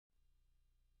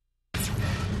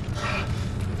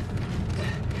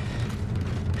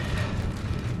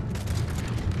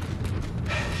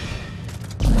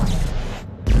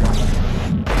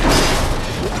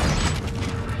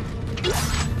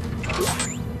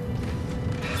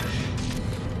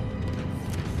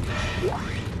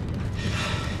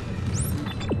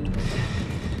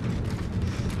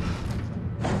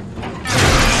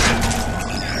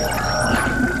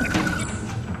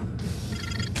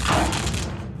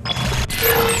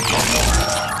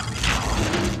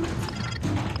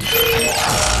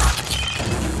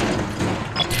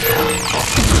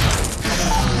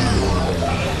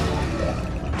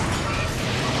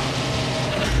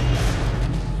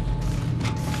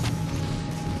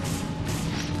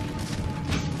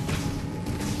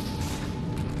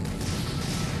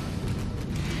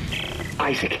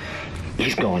Isaac,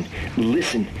 he's gone.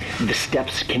 Listen, the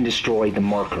steps can destroy the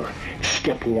marker.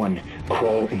 Step 1,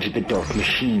 crawl into the dark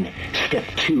machine. Step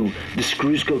 2, the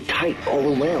screws go tight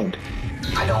all around.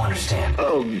 I don't understand.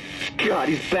 Oh, God,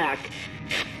 he's back.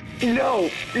 No!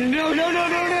 No, no, no, no,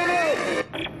 no,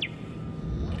 no!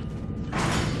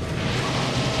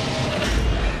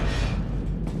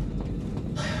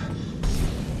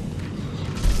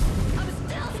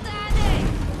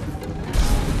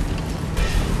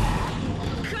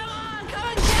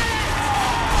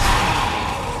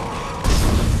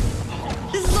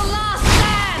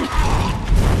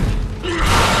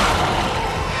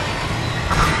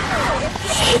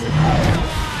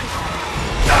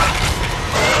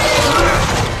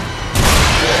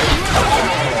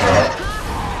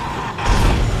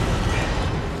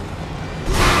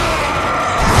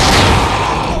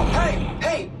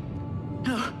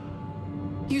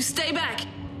 Stay back!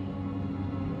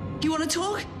 You want to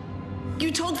talk?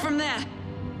 You talk from there.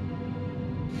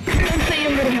 Don't say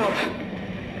you're gonna help.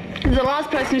 The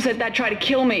last person who said that tried to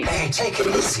kill me. Hey, take it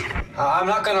easy. I'm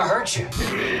not gonna hurt you.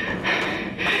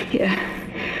 Yeah,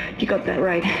 you got that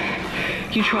right.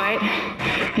 You try it,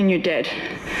 and you're dead.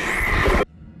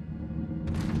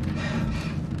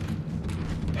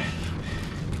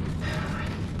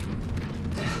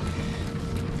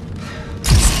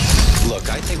 Look,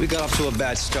 I think we got off to a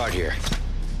bad start here.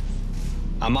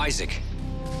 I'm Isaac.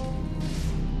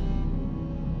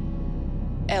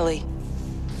 Ellie.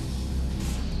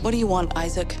 What do you want,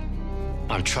 Isaac?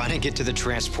 I'm trying to get to the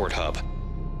transport hub.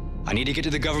 I need to get to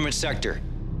the government sector.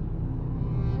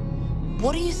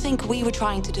 What do you think we were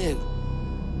trying to do?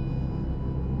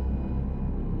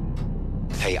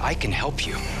 Hey, I can help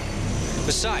you.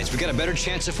 Besides, we got a better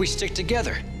chance if we stick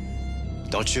together.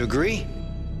 Don't you agree?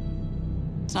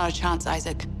 It's not a chance,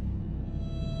 Isaac.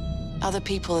 Other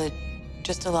people are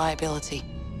just a liability.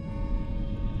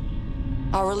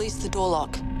 I'll release the door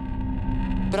lock.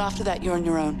 But after that, you're on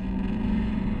your own.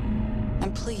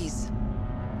 And please,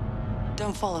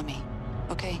 don't follow me,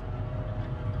 okay?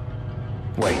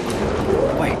 Wait.